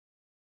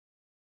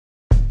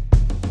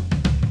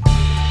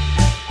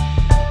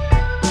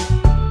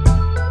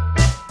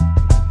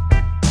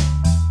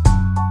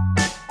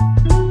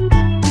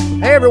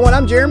everyone,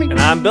 I'm Jeremy. And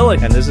I'm Billy.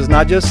 And this is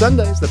Not Just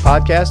Sundays, the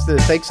podcast that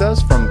takes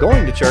us from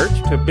going to church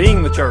to being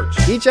the church.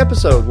 Each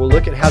episode, we'll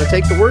look at how to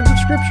take the words of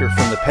Scripture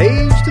from the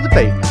page to the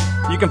pavement.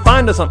 You can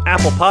find us on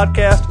Apple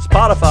Podcasts,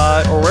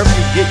 Spotify, or wherever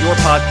you get your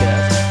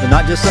podcasts. The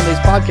Not Just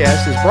Sundays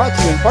podcast is brought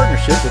to you in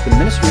partnership with the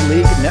Ministry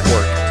League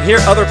Network. To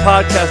hear other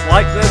podcasts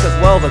like this, as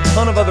well as a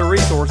ton of other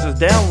resources,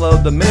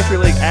 download the Ministry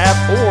League app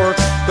or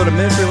go to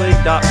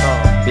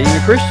ministryleague.com. Being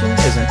a Christian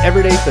is an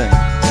everyday thing,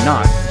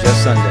 not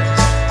just Sundays.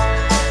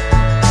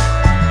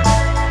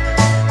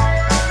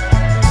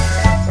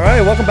 All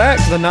right, welcome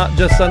back to the Not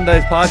Just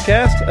Sundays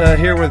podcast.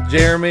 Here with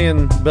Jeremy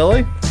and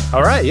Billy.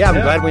 All right, I'm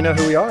glad we know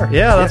who we are.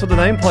 Yeah, that's what the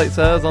nameplate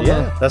says on the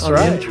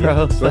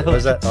intro. So. What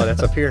is that? Oh,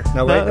 that's up here.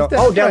 No, wait.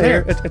 Down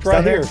here. It's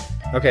right here.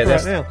 Okay,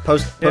 that's right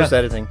post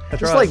editing.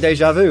 That's it's right. like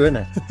deja vu, isn't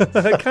it?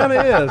 It kind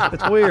of is.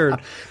 It's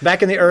weird.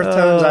 Back in the earth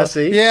tones, I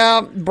see.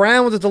 Yeah,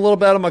 brown was just a little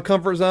bit out of my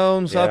comfort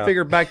zone, so I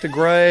figured back to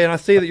gray, and I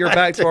see that you're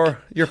back to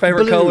your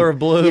favorite color of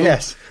blue.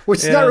 Yes,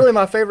 which is not really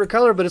my favorite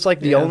color, but it's like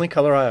the only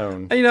color I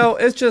own. And,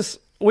 it's just...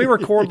 We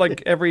record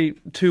like every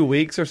 2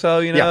 weeks or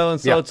so,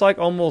 and so it's like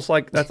almost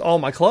like that's all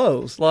my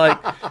clothes. Like,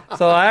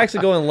 so I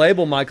actually go and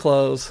label my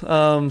clothes.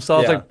 So it's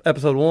like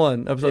episode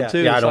 1, episode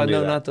 2. Yeah, so I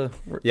know not to.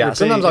 Repeat.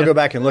 Sometimes I'll go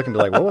back and look and be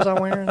like, what was I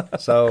wearing?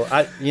 So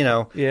I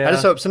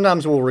just hope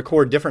sometimes we'll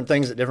record different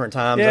things at different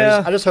times.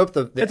 Yeah. I just hope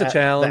it's a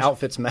challenge. The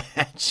outfits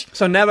match.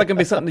 So now that can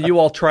be something that you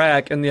all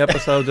track in the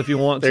episodes if you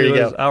want there to. You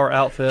go. Is our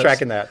outfits.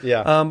 Tracking that,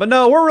 yeah. But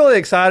no, we're really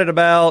excited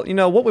about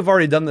what we've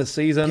already done this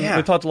season. Yeah.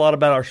 We talked a lot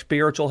about our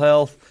spiritual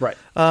health, right?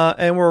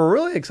 And we're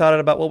really excited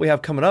about what we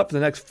have coming up for the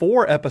next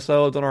 4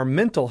 episodes on our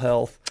mental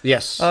health.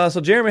 Yes. So,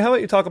 Jeremy, how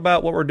about you talk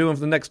about what we're doing for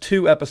the next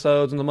 2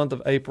 episodes in the month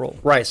of April?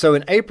 Right. So,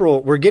 in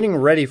April, we're getting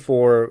ready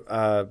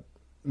for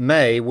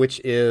May, which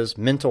is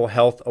Mental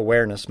Health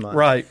Awareness Month.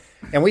 Right.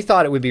 And we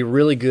thought it would be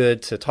really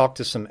good to talk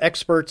to some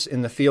experts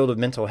in the field of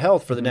mental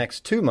health for the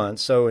next 2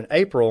 months. So, in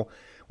April,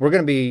 we're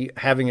going to be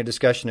having a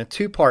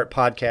 2-part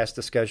podcast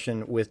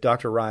discussion with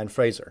Dr. Ryan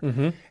Fraser.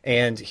 Mm-hmm.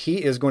 And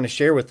he is going to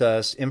share with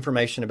us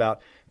information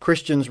about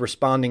Christians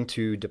responding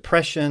to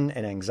depression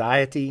and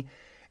anxiety.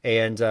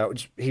 And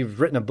he's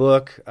written a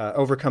book,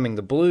 Overcoming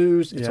the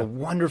Blues. It's a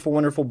wonderful,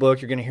 wonderful book.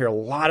 You're going to hear a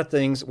lot of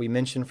things that we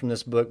mentioned from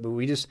this book, but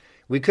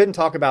we couldn't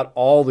talk about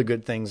all the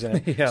good things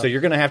in it. So you're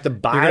going to have to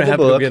buy the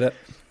book. To get it.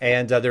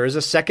 And there is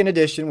a second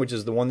edition, which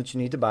is the one that you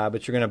need to buy,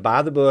 but you're going to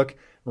buy the book,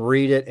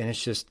 read it, and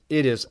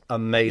it is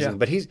amazing. Yeah.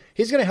 But he's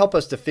going to help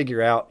us to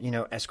figure out,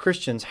 as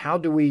Christians, how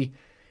do we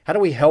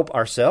help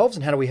ourselves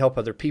and how do we help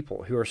other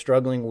people who are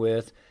struggling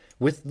with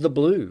the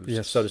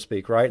blues, so to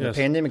speak, right? And the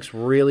pandemic's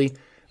really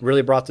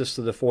brought this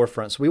to the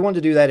forefront. So we wanted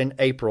to do that in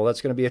April.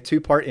 That's going to be a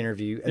 2-part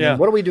interview. And then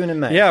what are we doing in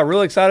May? Yeah,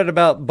 really excited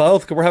about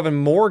both because we're having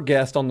more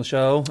guests on the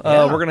show.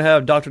 We're going to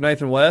have Dr.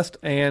 Nathan West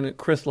and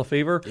Chris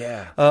Lefevre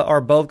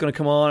are both going to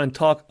come on and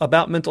talk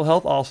about mental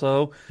health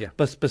also,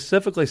 but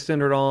specifically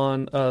centered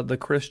on the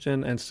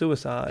Christian and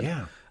suicide.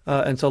 Yeah.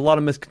 And so a lot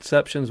of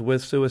misconceptions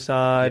with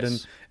suicide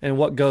and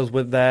what goes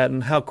with that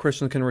and how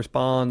Christians can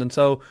respond. And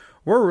so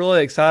we're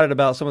really excited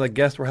about some of the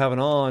guests we're having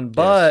on,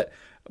 but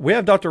we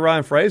have Dr.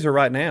 Ryan Fraser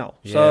right now.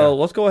 Yeah. So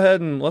let's go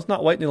ahead and let's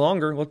not wait any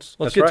longer. Let's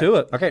get to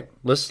it. Okay,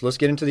 let's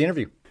get into the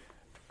interview.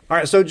 All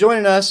right, so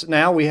joining us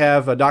now we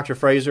have Dr.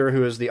 Fraser,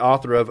 who is the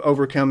author of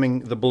Overcoming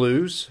the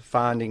Blues,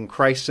 Finding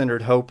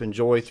Christ-Centered Hope and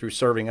Joy Through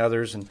Serving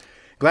Others. And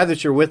glad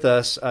that you're with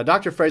us.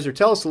 Dr. Fraser,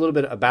 tell us a little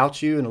bit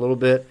about you and a little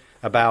bit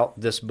about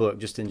this book,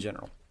 just in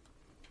general.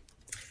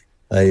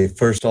 Hey,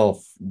 first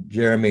off,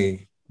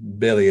 Jeremy,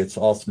 Billy, it's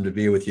awesome to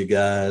be with you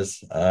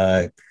guys.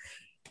 I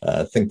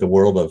think the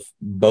world of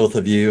both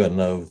of you. I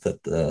know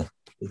that the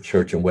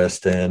church in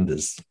West End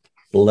is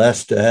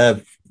blessed to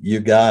have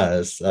you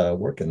guys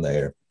working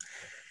there.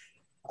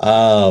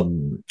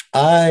 I'm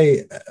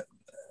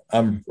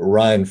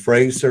Ryan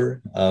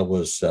Fraser. I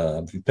was,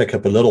 if you pick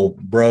up a little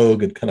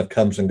brogue, it kind of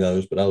comes and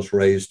goes, but I was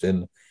raised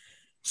in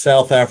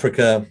South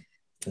Africa.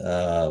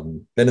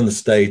 Been in the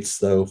States,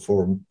 though,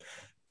 for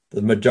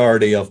the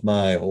majority of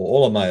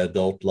all of my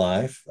adult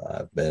life.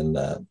 I've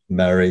been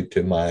married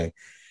to my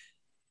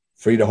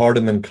Frida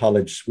Hardeman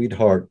College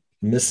sweetheart,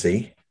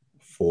 Missy,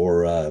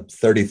 for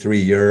 33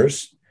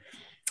 years,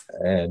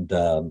 and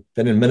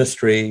been in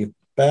ministry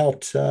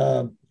about,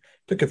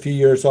 took a few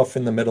years off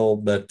in the middle,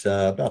 but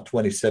about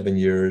 27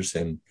 years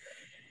in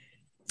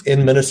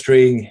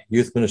ministry,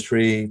 youth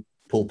ministry,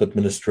 pulpit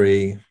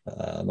ministry.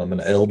 I'm an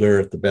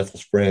elder at the Bethel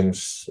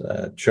Springs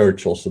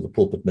Church, also the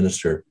pulpit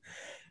minister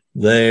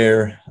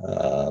there.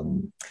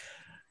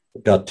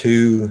 Got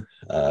 2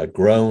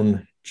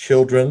 grown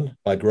children.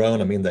 By grown,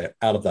 I mean they're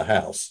out of the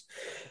house.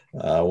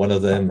 One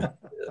of them,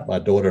 my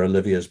daughter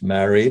Olivia, is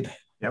married,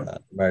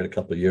 married a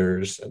couple of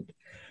years. And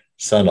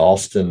son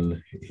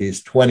Austin,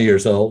 he's 20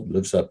 years old,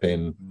 lives up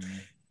in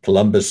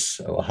Columbus,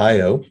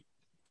 Ohio.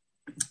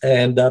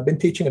 And I've been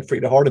teaching at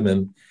Frida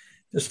Hardeman,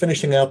 just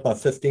finishing out my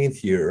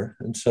 15th year.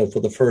 And so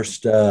for the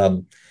first,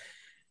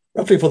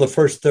 roughly for the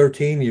first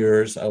 13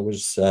 years, I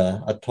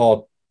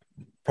taught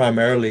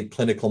primarily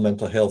clinical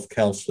mental health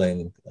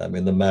counseling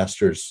in the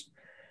master's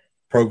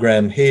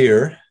program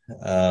here.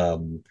 A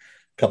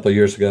couple of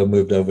years ago,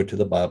 moved over to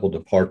the Bible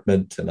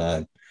department, and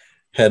I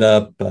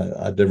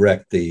I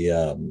direct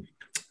the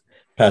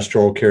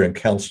pastoral care and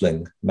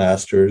counseling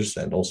masters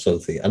and also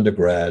the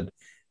undergrad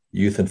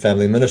youth and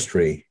family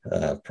ministry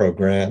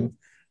program.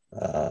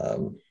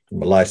 I'm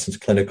a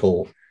licensed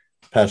clinical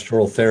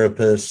pastoral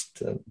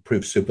therapist,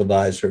 approved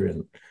supervisor in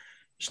the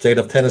state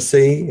of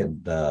Tennessee,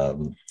 and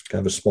kind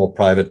of a small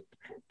private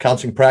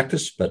counseling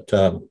practice, but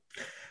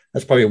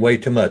that's probably way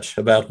too much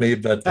about me,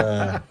 but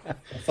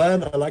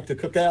fun. I like to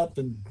cook out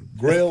and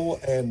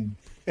grill. And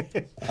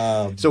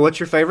so what's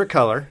your favorite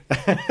color?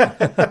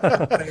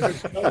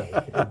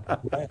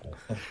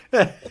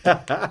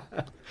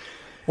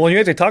 Well, you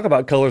actually talk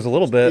about colors a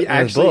little bit in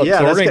his book, yeah,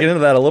 so we're going to get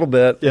into that a little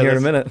bit here in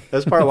a minute.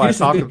 That's part of why I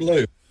talk about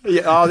blue.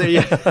 Yeah,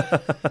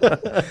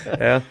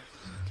 Yeah.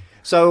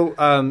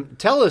 So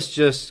tell us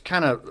just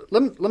kind of,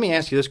 let me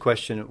ask you this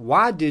question.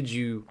 Why did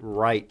you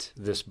write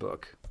this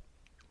book?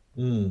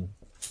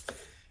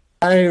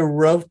 I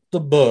wrote the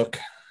book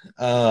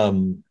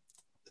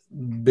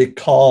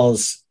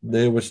because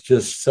there was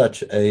just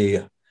such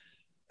a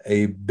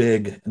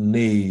big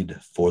need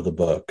for the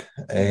book.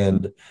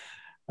 And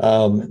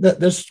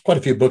there's quite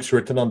a few books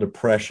written on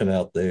depression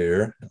out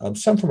there.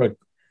 Some from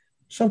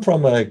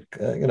a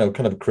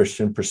kind of a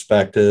Christian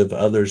perspective,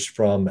 others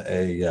from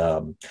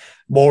a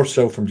more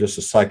so from just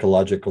a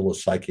psychological or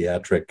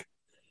psychiatric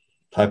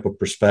type of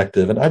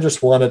perspective. And I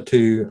just wanted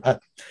to,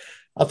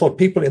 I thought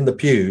people in the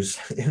pews,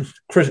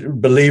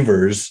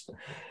 believers,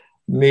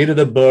 needed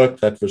a book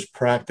that was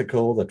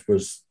practical, that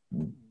was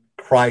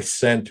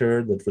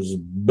Christ-centered, that was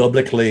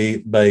biblically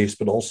based,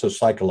 but also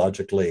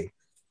psychologically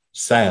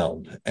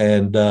sound.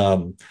 And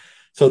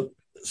so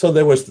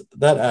there was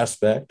that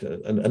aspect.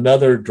 And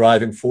another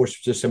driving force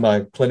just in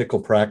my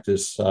clinical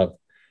practice. I've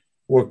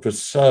worked with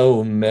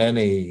so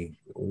many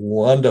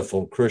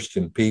wonderful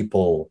Christian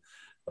people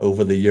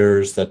over the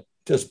years that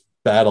just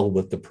battled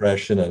with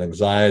depression and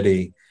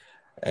anxiety,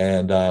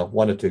 and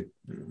wanted to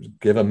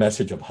give a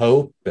message of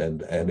hope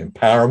and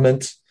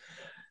empowerment.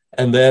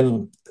 And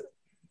then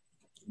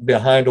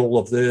behind all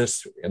of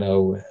this,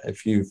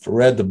 if you've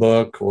read the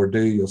book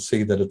you'll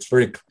see that it's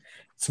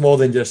more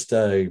than just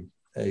a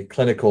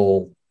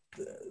clinical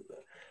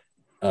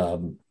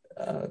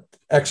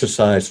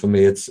exercise for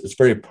me. It's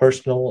very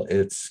personal.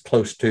 It's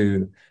close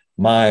to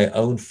my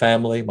own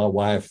family. My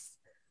wife,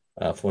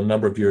 for a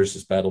number of years,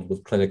 has battled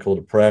with clinical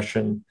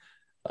depression.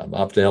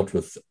 I've dealt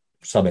with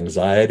some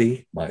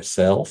anxiety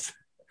myself,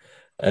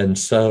 and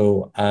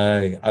so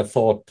I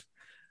thought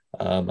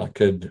I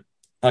could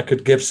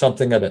give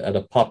something at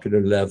a popular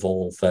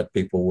level that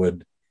people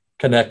would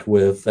connect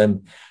with.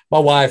 And my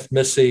wife,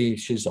 Missy,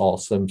 she's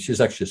awesome.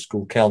 She's actually a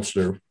school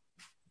counselor.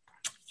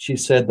 She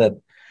said,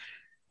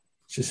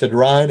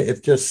 Ryan,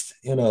 if just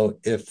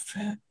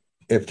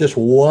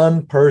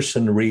one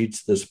person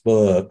reads this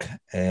book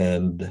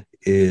and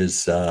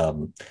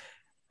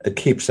it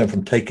keeps them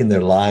from taking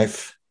their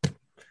life,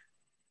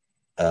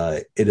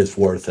 it is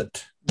worth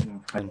it.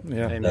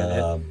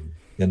 Yeah.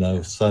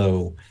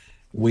 So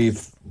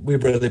we've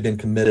really been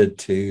committed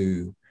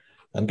to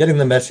getting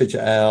the message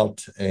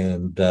out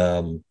and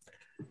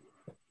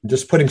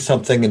just putting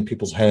something in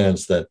people's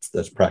hands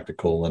that's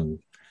practical and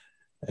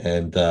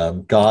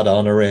God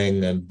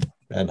honoring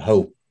and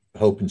hope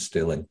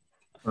instilling.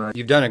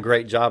 You've done a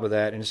great job of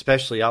that, and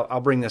especially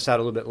I'll bring this out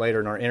a little bit later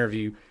in our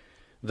interview.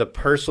 The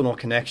personal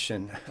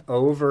connection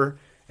over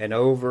and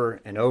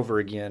over and over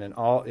again, and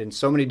all in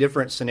so many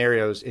different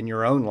scenarios in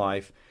your own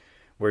life,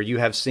 where you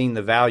have seen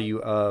the value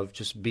of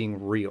just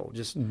being real,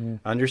 just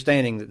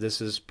understanding that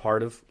this is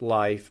part of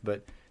life,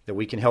 but that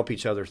we can help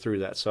each other through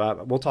that.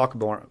 So we'll talk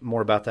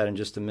more about that in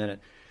just a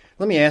minute.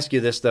 Let me ask you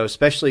this though,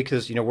 especially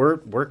because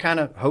we're kind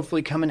of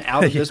hopefully coming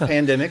out of this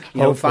pandemic,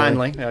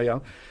 finally.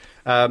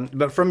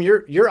 But from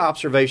your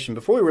observation,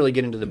 before we really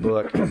get into the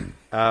book,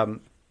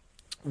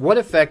 what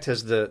effect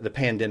has the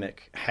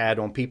pandemic had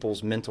on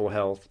people's mental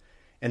health?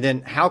 And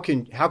then how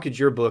could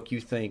your book, you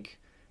think,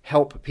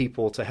 help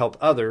people to help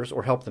others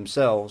or help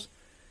themselves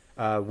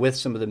with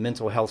some of the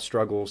mental health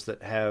struggles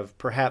that have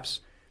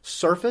perhaps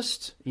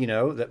surfaced,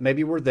 that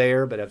maybe were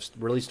there but have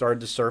really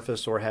started to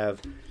surface or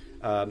have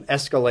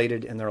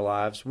escalated in their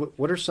lives?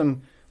 What are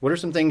some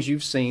things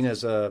you've seen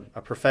as a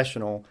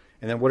professional,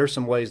 and then what are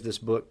some ways this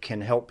book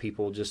can help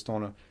people just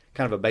on a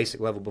kind of a basic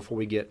level before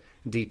we get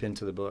deep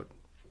into the book?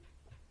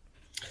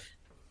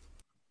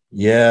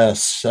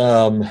 Yes,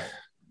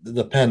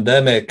 the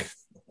pandemic.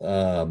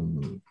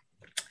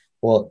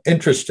 Well,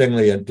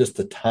 interestingly, and just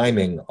the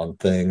timing on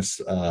things.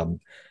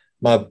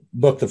 My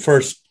book, the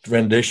first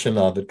rendition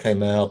of it,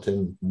 came out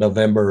in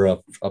November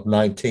of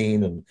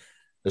 19, and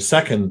the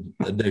second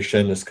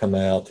edition has come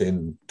out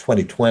in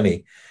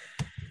 2020.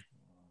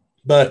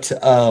 But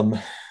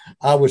I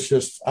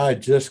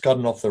had just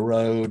gotten off the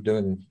road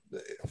doing,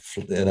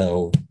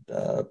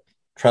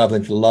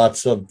 traveling to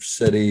lots of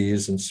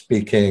cities and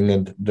speaking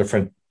and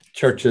different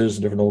churches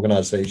and different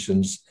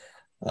organizations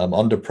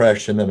on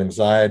depression and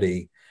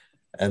anxiety.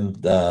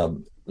 And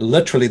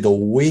literally the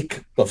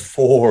week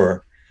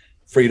before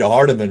Frida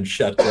Hardeman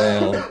shut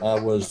down, I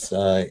was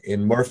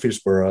in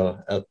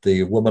Murfreesboro at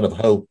the Woman of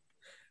Hope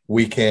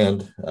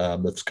weekend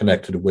that's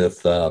connected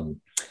with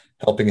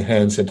Helping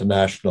Hands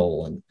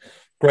International, and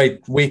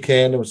great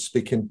weekend. I was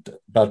speaking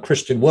about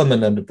Christian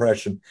women and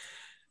depression.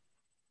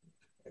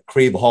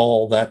 Creve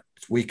Hall that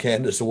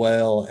weekend as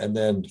well, and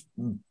then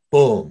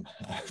boom,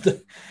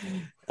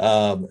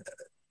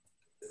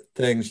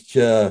 things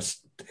just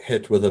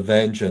hit with a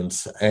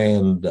vengeance.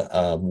 And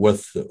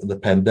with the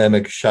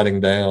pandemic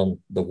shutting down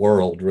the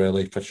world,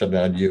 really shutting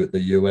down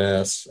the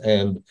U.S.,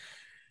 and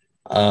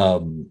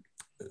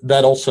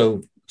that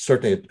also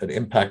certainly it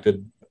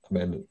impacted. I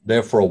mean,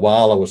 there for a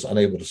while, I was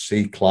unable to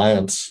see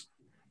clients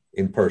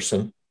in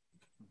person,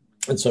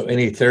 and so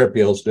any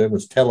therapy I was doing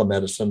was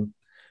telemedicine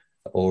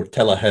or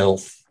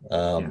telehealth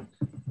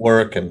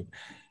work, and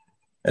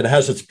it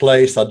has its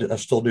place. I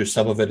still do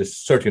some of it. It's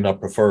certainly not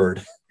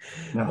preferred.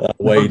 No,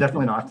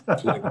 definitely not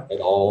at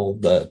all.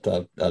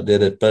 That I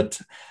did it, but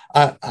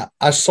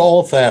I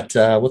saw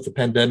that with the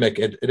pandemic,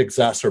 it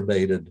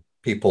exacerbated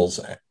people's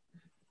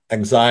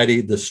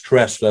anxiety. The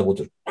stress level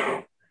just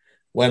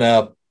went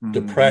up. Mm-hmm.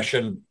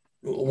 Depression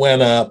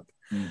went up,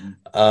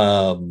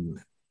 and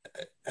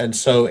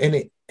so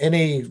any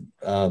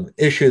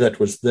issue that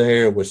was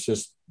there was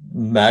just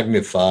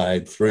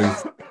magnified through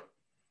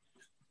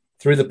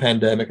the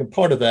pandemic. And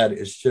part of that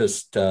is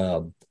just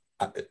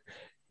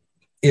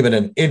even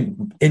an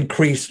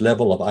increased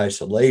level of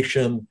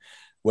isolation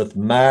with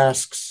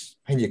masks,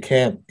 and you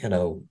can't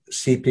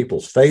see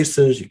people's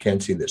faces, you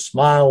can't see their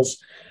smiles.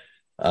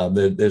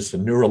 There's a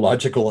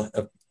neurological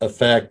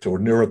effect or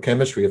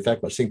neurochemistry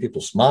effect by seeing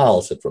people's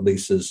smiles. It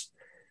releases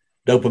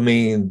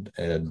dopamine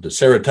and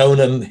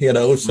serotonin,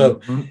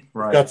 so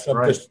got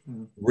some just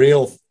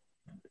real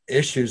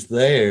issues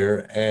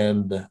there,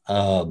 and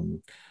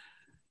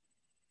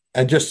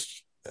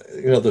just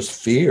this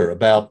fear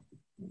about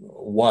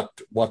what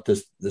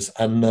this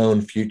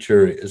unknown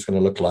future is going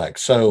to look like.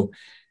 So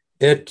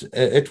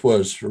it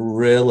was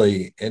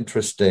really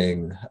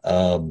interesting.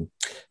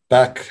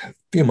 Back a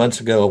few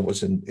months ago, I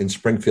was in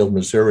Springfield,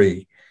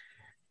 Missouri,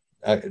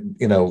 in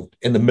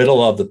the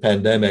middle of the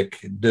pandemic,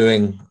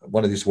 doing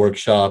one of these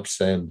workshops,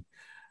 and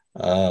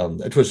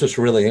it was just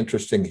really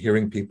interesting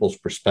hearing people's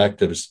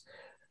perspectives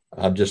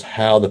of just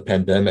how the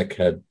pandemic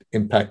had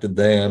impacted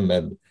them,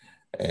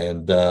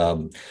 and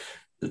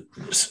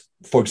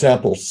for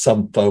example,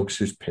 some folks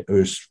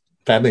whose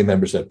family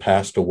members had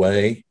passed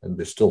away, and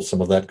there's still some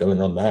of that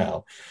going on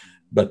now,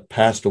 but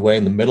passed away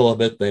in the middle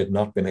of it. They had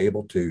not been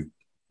able to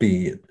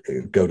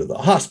go to the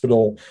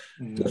hospital,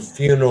 the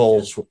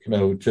funerals,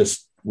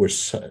 just were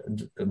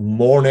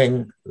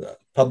mourning.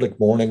 Public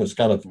mourning was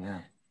kind of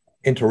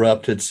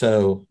interrupted.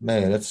 So,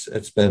 man,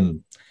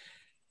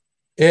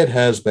 it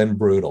has been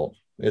brutal.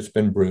 It's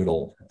been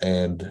brutal,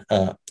 and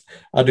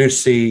I do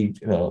see.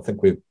 I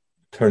think we're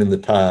turning the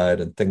tide,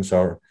 and things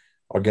are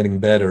getting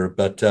better.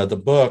 But the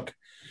book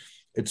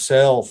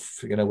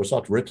itself, was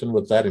not written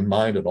with that in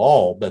mind at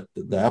all. But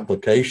the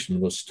application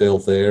was still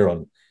there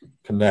on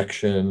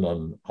connection,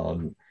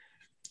 on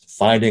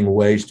finding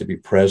ways to be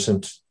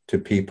present to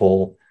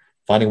people,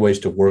 finding ways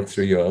to work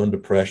through your own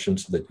depression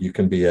so that you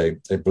can be a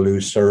blue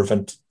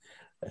servant,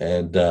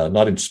 and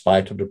not in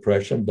spite of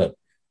depression, but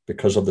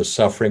because of the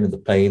suffering and the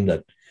pain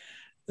that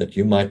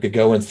you might be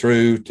going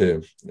through,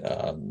 to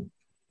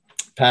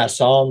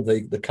pass on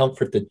the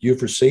comfort that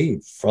you've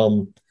received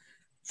from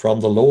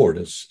the Lord,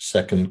 as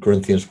 2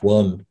 Corinthians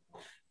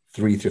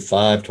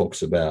 1:3-5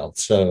 talks about.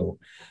 So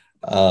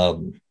I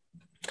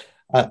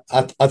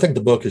think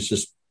the book is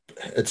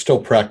it's still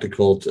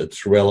practical,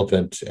 it's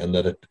relevant, and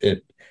that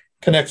it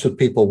connects with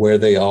people where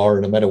they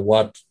are, no matter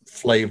what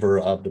flavor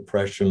of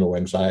depression or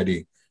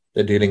anxiety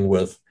they're dealing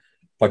with,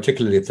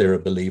 particularly if they're a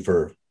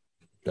believer,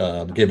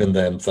 giving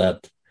them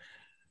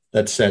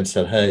that sense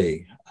that,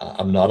 hey,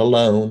 I'm not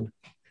alone.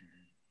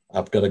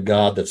 I've got a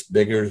God that's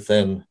bigger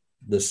than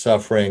the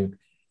suffering,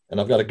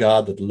 and I've got a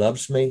God that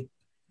loves me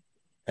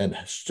and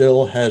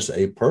still has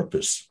a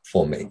purpose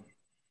for me.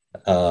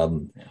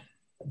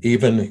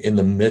 Even in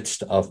the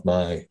midst of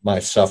my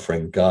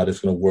suffering, God is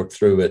going to work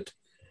through it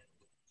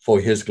for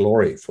His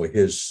glory, for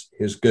His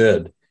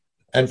good,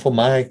 and for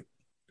my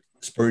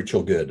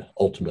spiritual good,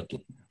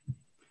 ultimately.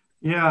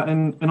 Yeah,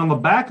 and on the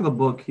back of the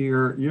book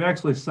here, you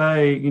actually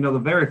say, the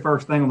very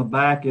first thing on the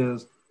back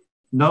is,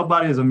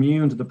 nobody is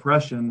immune to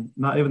depression,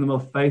 not even the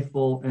most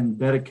faithful and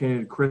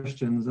dedicated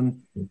Christians.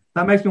 And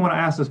that makes me want to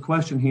ask this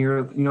question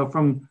here.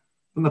 From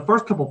the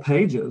first couple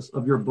pages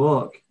of your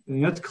book,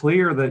 it's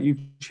clear that you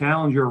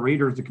challenge your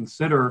readers to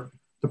consider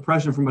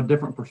depression from a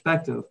different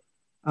perspective.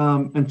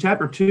 In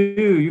chapter 2,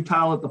 you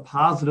title it "The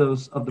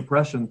Positives of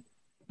Depression."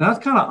 Now,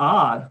 that's kind of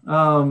odd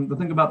to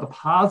think about the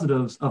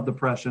positives of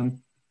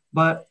depression.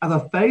 But as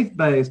a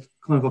faith-based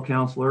clinical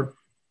counselor,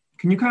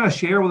 can you kind of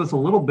share with us a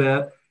little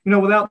bit,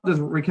 without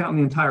just recounting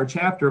the entire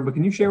chapter, but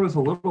can you share with us a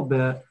little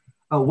bit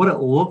what it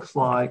looks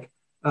like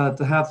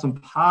to have some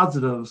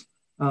positives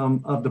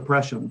of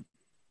depression?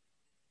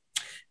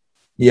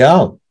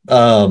 Yeah.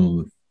 A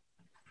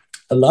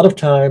lot of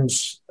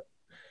times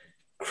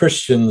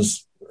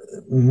Christians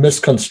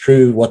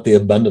misconstrue what the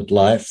abundant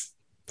life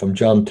from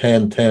John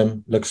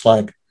 10:10 looks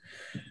like,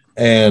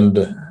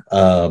 and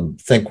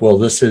think, well,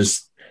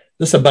 this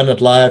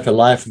abundant life, a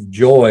life of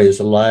joy, is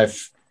a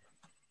life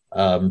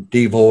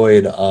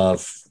devoid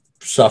of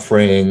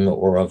suffering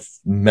or of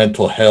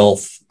mental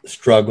health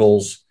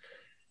struggles.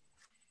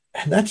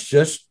 And that's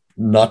just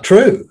not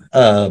true.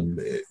 From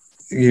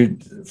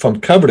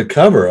cover to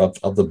cover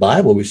of the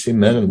Bible, we see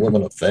men and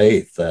women of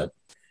faith that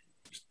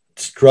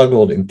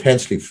struggled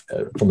intensely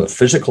from a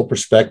physical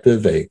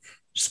perspective, a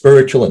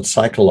spiritual and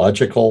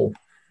psychological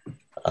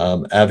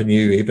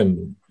avenue.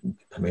 Even,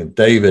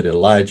 David,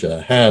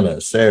 Elijah,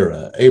 Hannah,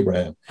 Sarah,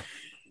 Abraham,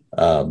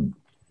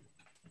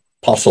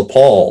 Apostle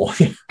Paul,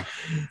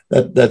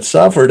 that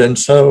suffered. And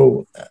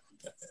so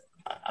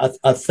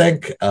I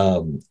think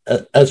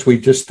as we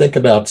just think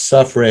about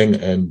suffering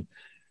and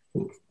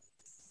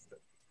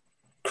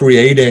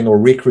creating or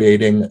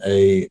recreating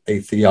a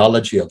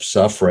theology of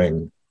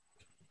suffering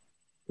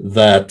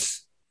that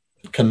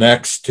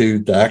connects to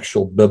the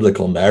actual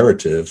biblical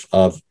narrative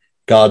of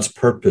God's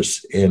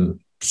purpose in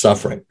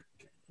suffering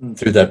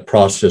through that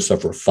process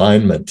of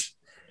refinement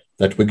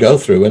that we go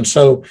through. And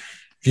so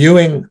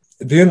viewing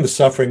the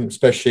suffering,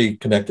 especially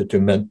connected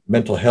to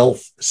mental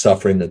health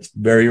suffering, that's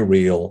very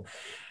real.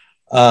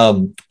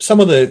 In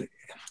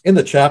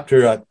the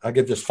chapter, I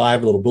give just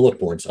 5 little bullet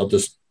points. I'll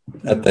just,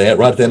 right at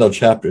the end of the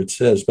chapter, it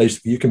says,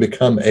 basically, you can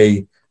become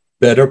a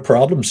better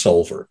problem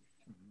solver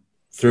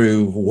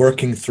through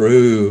working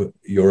through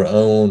your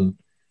own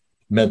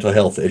mental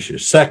health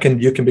issues.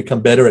 Second, you can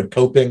become better at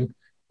coping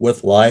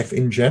with life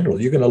in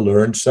general. You're going to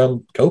learn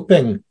some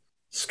coping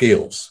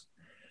skills,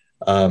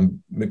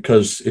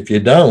 because if you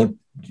don't,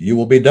 you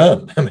will be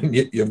done.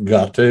 You've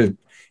got to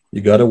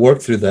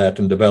work through that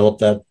and develop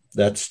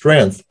that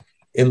strength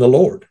in the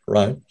Lord,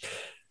 right?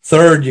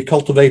 Third, you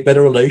cultivate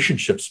better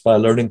relationships by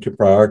learning to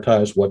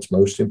prioritize what's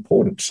most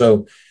important.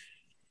 So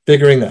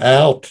figuring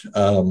out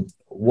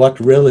what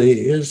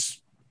really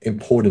is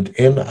important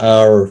in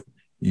our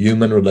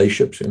human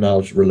relationships, in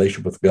our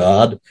relationship with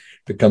God,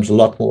 becomes a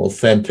lot more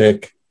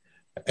authentic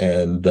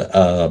and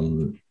a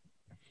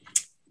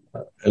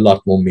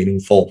lot more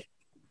meaningful.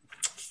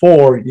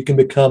 4, you can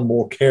become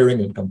more caring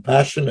and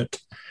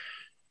compassionate.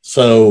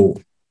 So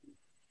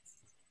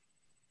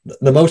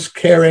the most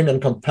caring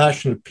and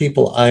compassionate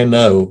people I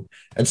know,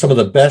 and some of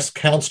the best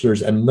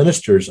counselors and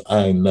ministers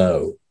I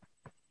know,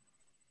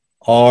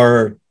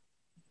 are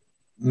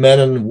men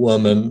and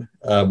women,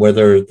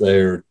 whether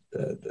they're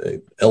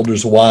an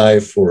elder's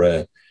wife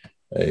or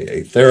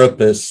a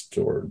therapist,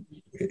 or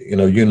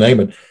you name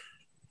it.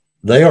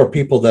 They are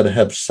people that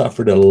have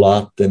suffered a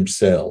lot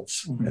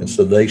themselves, and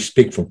so they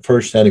speak from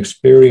firsthand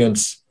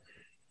experience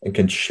and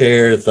can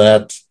share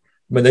that.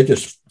 They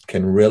just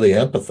can really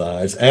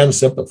empathize and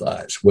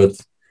sympathize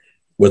with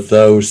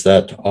those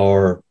that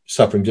are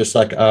suffering, just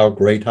like our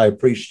great high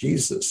priest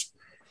Jesus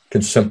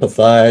can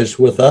sympathize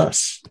with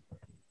us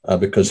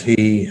because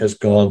he has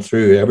gone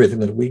through everything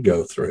that we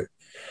go through.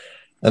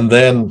 And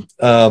then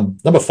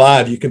number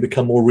 5, you can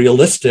become more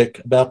realistic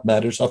about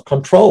matters of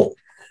control.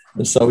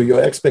 And so your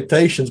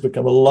expectations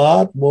become a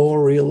lot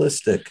more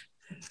realistic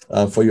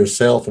for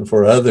yourself and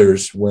for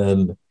others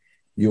when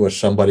you are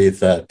somebody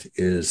that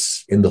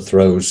is in the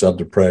throes of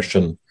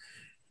depression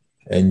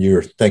and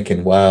you're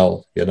thinking,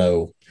 wow,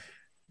 I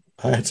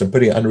had some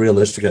pretty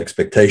unrealistic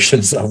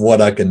expectations of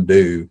what I can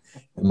do,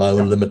 and my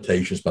own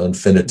limitations, my own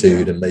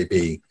finitude, and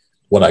maybe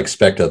what I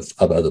expect of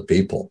other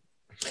people.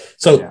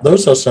 So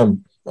those are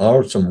some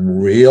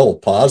real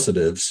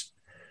positives,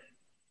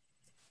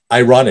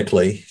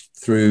 ironically,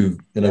 through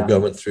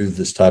going through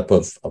this type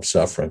of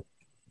suffering.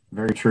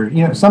 Very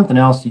true. Something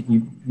else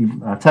you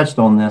touched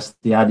on this,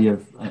 the idea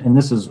of, and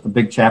this is a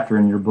big chapter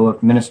in your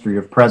book, Ministry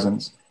of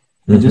Presence,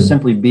 and just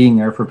simply being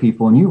there for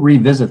people. And you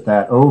revisit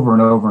that over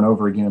and over and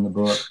over again in the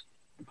book.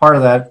 Part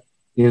of that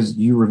is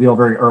you reveal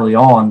very early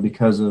on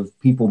because of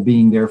people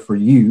being there for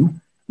you,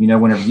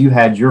 whenever you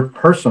had your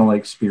personal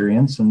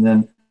experience. And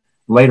then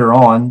later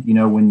on,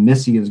 when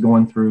Missy is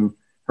going through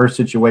her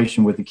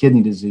situation with the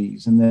kidney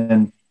disease, and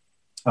then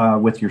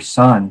with your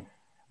son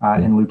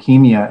and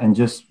leukemia, and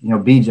just,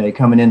 BJ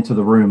coming into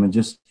the room and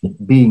just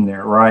being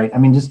there, right?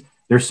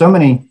 There's so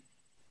many,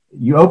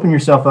 you open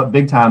yourself up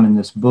big time in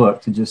this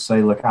book to just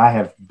say, look, I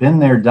have been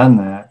there, done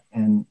that,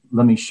 and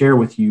let me share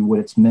with you what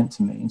it's meant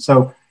to me. And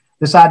so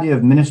this idea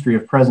of ministry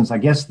of presence, I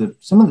guess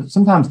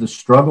sometimes the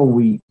struggle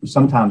we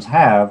sometimes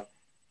have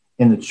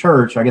in the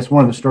church, I guess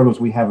one of the struggles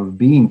we have of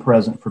being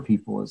present for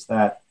people is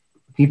that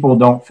people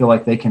don't feel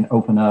like they can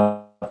open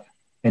up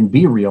and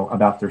be real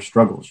about their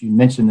struggles. You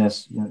mentioned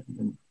this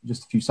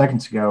just a few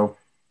seconds ago.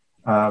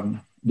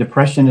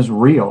 Depression is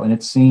real, and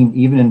it's seen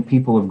even in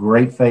people of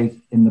great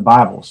faith in the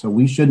Bible. So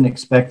we shouldn't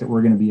expect that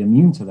we're going to be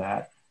immune to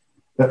that.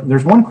 But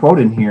there's one quote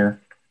in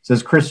here. It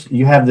says, Chris,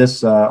 you have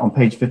this on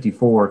page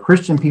 54.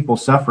 Christian people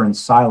suffer in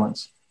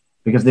silence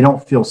because they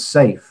don't feel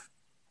safe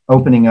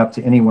opening up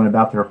to anyone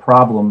about their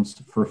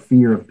problems for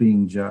fear of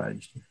being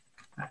judged.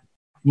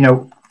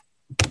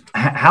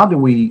 How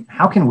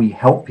can we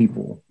help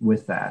people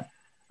with that?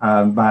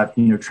 by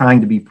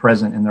trying to be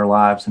present in their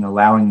lives and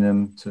allowing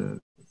them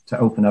to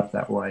open up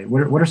that way.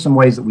 What are some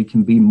ways that we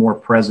can be more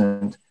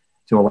present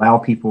to allow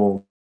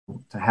people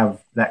to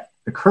have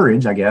the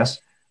courage, I guess,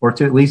 or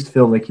to at least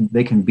feel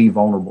they can be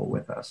vulnerable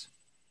with us?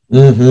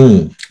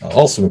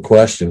 Awesome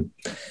question,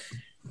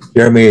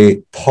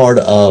 Jeremy. Part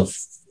of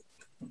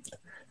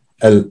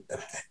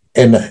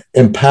in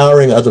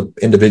empowering other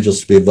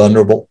individuals to be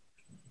vulnerable,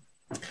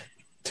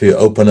 to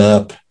open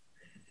up,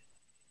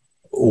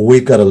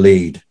 we've got to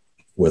lead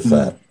with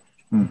that.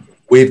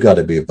 We've got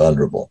to be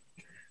vulnerable.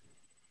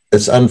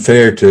 It's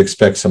unfair to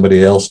expect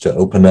somebody else to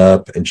open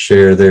up and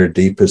share their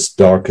deepest,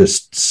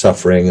 darkest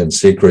suffering and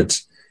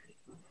secrets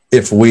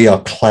if we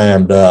are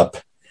clammed up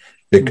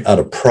out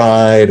of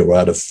pride or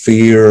out of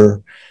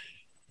fear,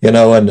 and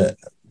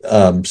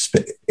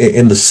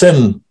in the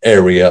sin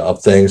area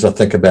of things, I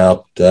think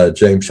about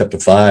James chapter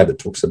 5. It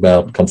talks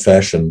about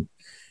confession,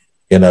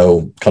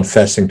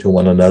 confessing to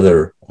one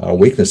another our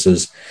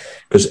weaknesses,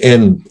 because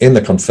in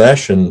the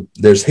confession,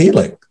 there's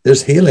healing.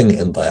 There's healing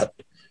in that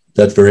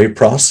very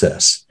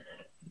process,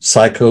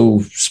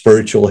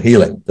 psycho-spiritual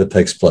healing that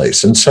takes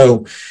place. And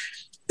so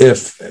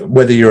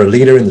whether you're a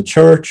leader in the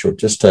church or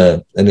just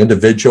an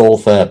individual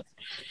that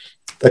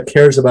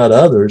cares about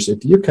others,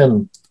 if you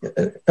can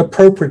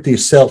appropriately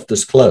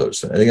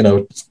self-disclose,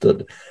 when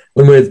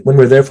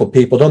we're there for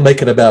people, don't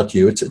make it about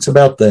you. It's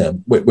about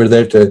them. We're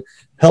there to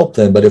help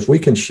them. But if we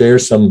can share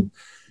some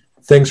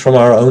things from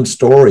our own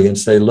story and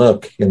say,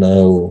 look,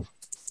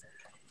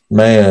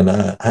 man,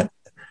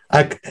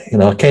 I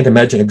can't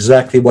imagine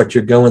exactly what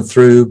you're going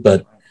through,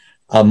 but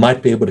I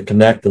might be able to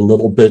connect a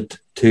little bit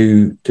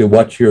to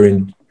what you're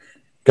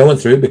going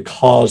through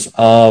because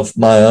of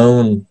my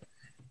own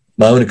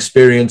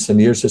experience, and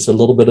here's just a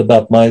little bit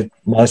about my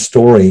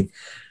story.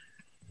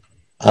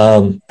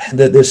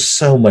 There's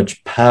so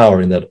much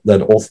power in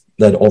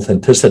that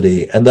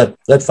authenticity and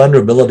that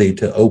vulnerability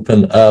to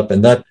open up,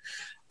 and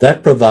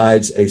that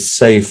provides a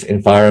safe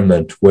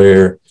environment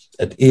where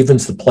it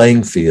evens the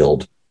playing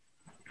field.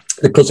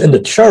 Because in the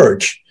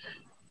church,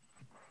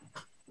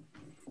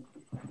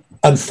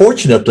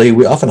 unfortunately,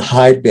 we often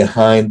hide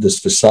behind this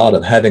facade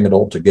of having it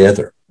all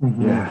together.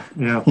 Yeah.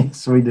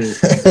 Yes, we do.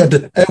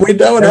 and we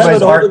don't have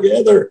it all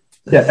together.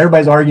 Yeah,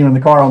 everybody's arguing in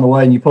the car on the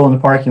way, and you pull in the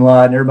parking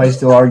lot, and everybody's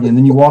still arguing.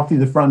 Then you walk through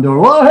the front door.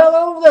 Well,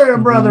 hello there,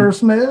 Brother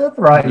Smith.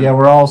 Right? Yeah,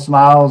 we're all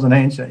smiles and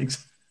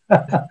handshakes.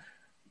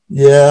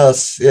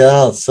 Yes,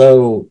 yeah.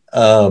 So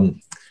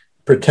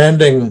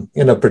pretending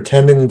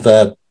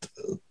that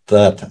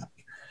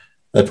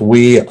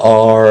we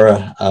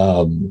are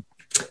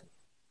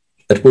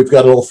that we've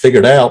got it all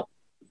figured out.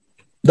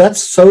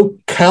 That's so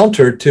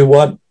counter to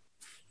what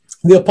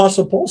the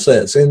Apostle Paul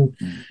says in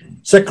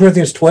 2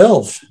 Corinthians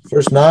 12,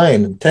 verse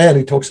 9 and 10.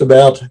 He talks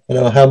about,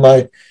 how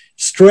my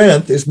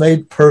strength is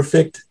made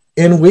perfect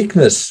in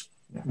weakness.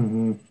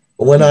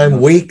 When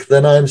I'm weak,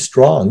 then I'm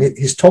strong.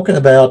 He's talking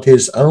about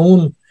his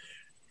own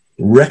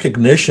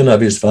recognition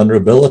of his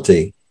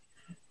vulnerability,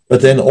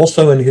 but then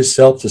also in his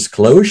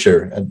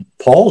self-disclosure. And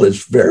Paul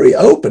is very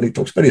open. He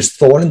talks about his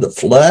thorn in the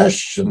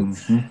flesh. And,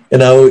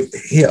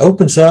 he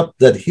opens up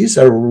that he's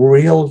a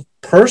real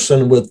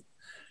person with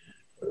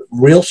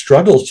real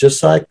struggles,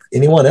 just like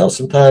anyone else.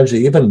 Sometimes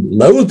he even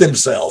loathed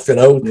himself,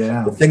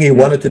 the thing he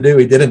wanted to do,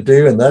 he didn't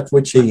do. And that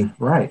which he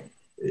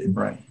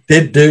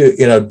did do,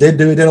 he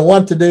didn't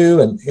want to do.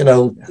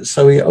 And,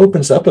 so he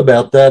opens up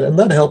about that, and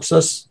that helps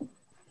us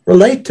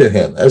relate to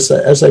him as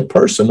a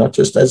person, not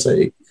just as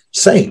a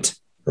saint.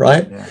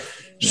 Right. Yeah.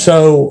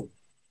 So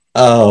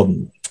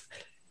in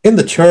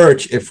the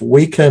church, if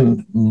we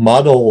can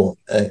model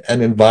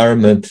an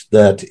environment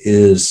that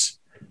is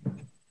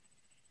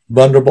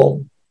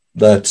vulnerable,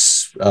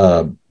 that's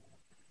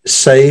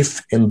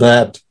safe, in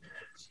that,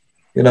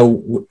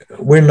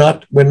 we're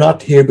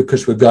not here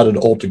because we've got it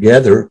all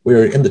together.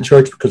 We're in the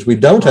church because we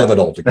don't have it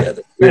all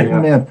together.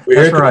 We're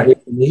we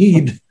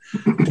need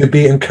to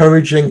be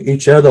encouraging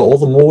each other all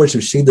the more as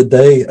we see the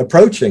day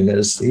approaching,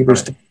 as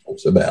Hebrews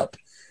talks about.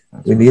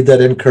 We need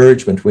that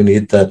encouragement. We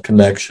need that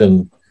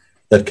connection,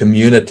 that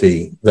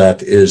community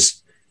that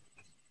is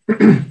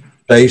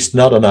based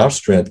not on our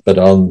strength, but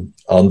on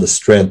the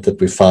strength that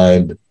we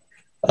find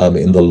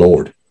in the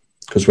Lord.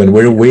 Because when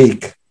we're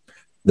weak,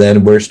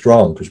 then we're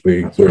strong, because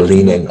we're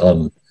leaning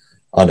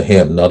on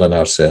Him, not on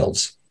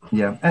ourselves.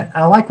 Yeah,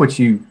 I like what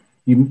you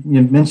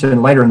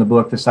mentioned later in the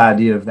book, this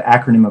idea of the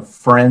acronym of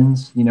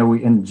friends.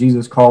 And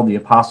Jesus called the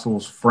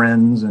apostles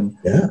friends, and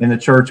in the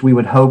church we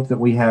would hope that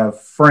we have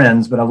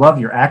friends. But I love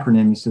your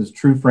acronym. He says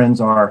true friends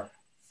are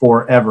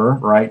forever,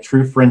 right?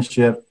 True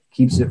friendship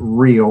keeps it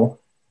real.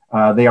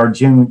 They are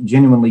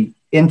genuinely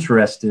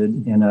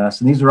interested in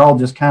us. And these are all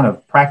just kind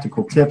of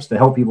practical tips to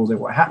help people say,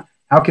 well,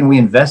 how can we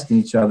invest in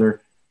each other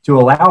to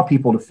allow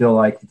people to feel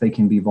like they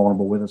can be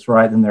vulnerable with us,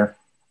 right? And they're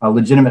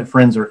legitimate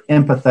friends are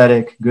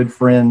empathetic, good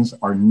friends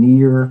are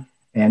near,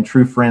 and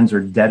true friends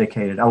are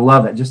dedicated. I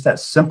love it. Just that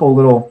simple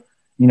little,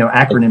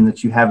 acronym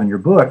that you have in your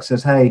book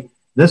says, hey,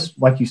 this,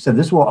 like you said,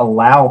 this will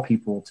allow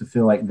people to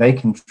feel like they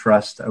can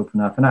trust to open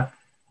up. And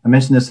I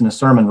mentioned this in a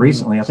sermon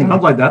recently. I think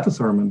sounds like that's a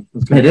sermon.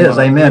 It is.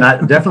 Amen.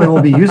 I definitely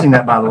will be using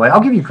that, by the way.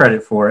 I'll give you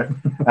credit for it.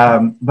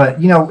 But,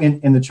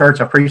 in the church,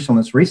 I preached on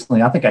this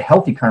recently. I think a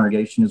healthy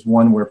congregation is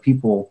one where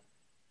people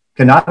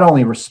can not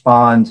only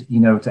respond,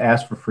 to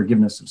ask for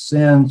forgiveness of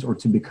sins or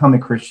to become a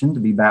Christian, to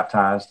be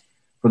baptized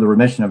for the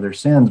remission of their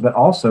sins, but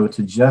also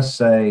to just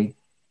say,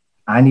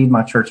 I need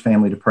my church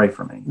family to pray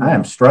for me. I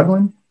am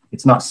struggling.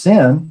 It's not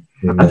sin.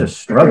 I'm just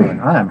struggling.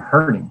 I am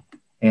hurting.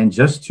 And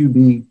just to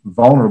be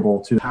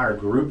vulnerable to an entire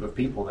group of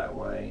people that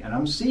way. And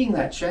I'm seeing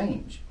that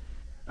change.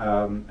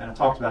 And I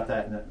talked about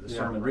that in the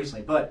sermon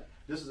recently. But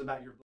this is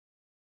about your...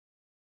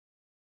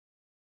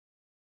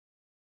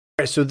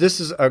 All right, so this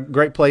is a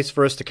great place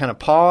for us to kind of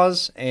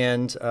pause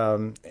and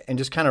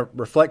just kind of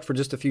reflect for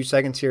just a few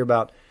seconds here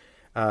about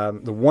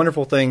the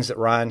wonderful things that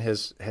Ryan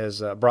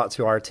has brought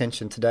to our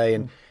attention today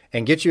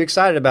and get you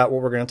excited about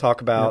what we're going to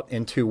talk about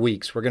in 2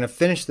 weeks. We're going to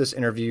finish this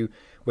interview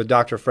with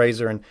Dr.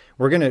 Fraser, and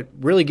we're going to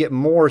really get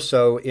more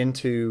so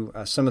into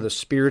some of the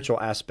spiritual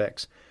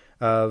aspects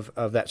of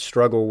that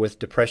struggle with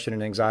depression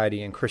and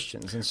anxiety in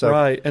Christians. And so,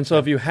 right. And so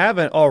if you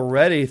haven't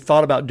already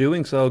thought about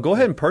doing so, go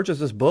ahead and purchase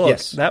this book.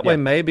 Yes. That way,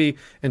 maybe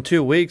in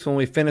 2 weeks when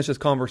we finish this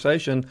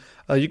conversation,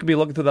 you could be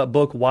looking through that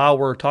book while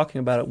we're talking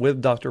about it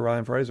with Dr.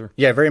 Ryan Fraser.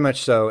 Yeah, very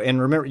much so.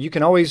 And remember, you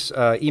can always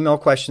email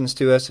questions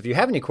to us if you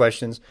have any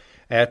questions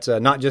at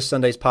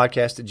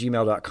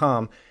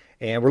notjustsundayspodcast@gmail.com.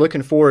 And we're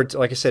looking forward to,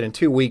 like I said, in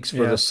 2 weeks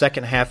for the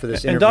second half of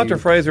this interview. And Dr.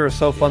 Fraser is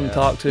so fun to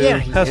talk to. Yeah,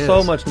 he has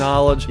so much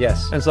knowledge.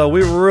 Yes. And so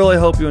we really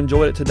hope you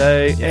enjoyed it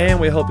today, and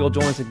we hope you'll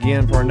join us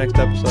again for our next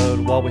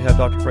episode while we have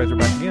Dr. Fraser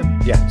back again.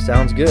 Yeah,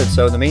 sounds good.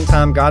 So in the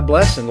meantime, God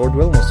bless, and Lord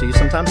willing, we'll see you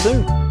sometime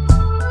soon.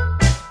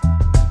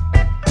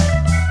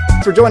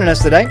 Thanks for joining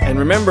us today. And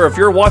remember, if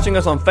you're watching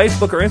us on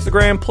Facebook or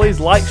Instagram,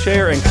 please like,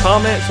 share, and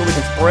comment so we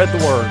can spread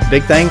the word.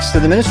 Big thanks to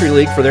the Ministry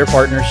League for their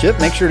partnership.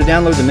 Make sure to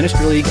download the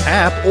Ministry League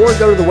app or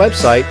go to the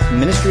website,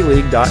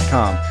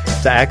 ministryleague.com,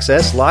 to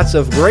access lots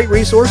of great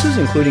resources,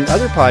 including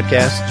other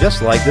podcasts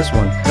just like this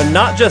one. The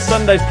Not Just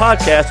Sundays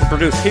podcast is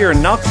produced here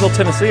in Knoxville,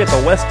 Tennessee at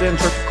the West End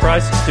Church of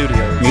Christ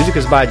Studios. Music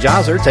is by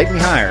Jazzer, Take Me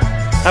Higher.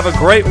 Have a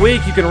great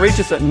week. You can reach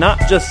us at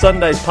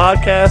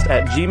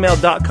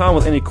notjustsundayspodcast@gmail.com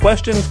with any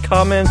questions,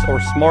 comments, or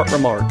smart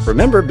remarks.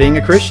 Remember, being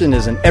a Christian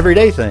is an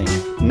everyday thing,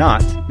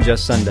 not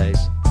just Sundays.